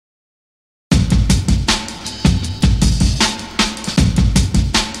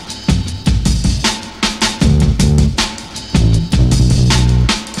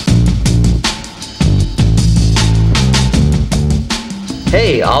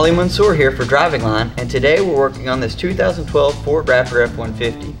Hey, Ollie Mansour here for Driving Line, and today we're working on this 2012 Ford Raptor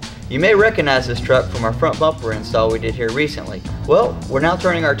F-150. You may recognize this truck from our front bumper install we did here recently. Well, we're now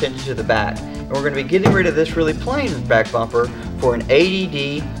turning our attention to the back, and we're going to be getting rid of this really plain back bumper for an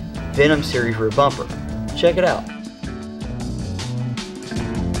Addictive Venom series rear bumper. Check it out.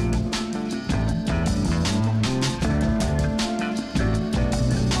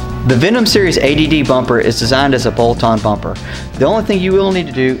 The Venom Series ADD bumper is designed as a bolt-on bumper. The only thing you will need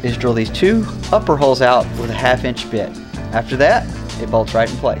to do is drill these two upper holes out with a 1/2 inch bit. After that, it bolts right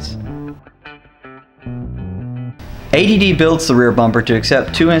in place. ADD builds the rear bumper to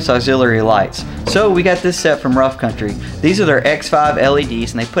accept 2-inch auxiliary lights. So we got this set from Rough Country. These are their X5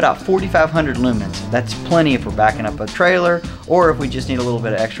 LEDs and they put out 4,500 lumens. That's plenty if we're backing up a trailer or if we just need a little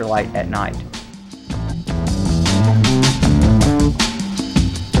bit of extra light at night.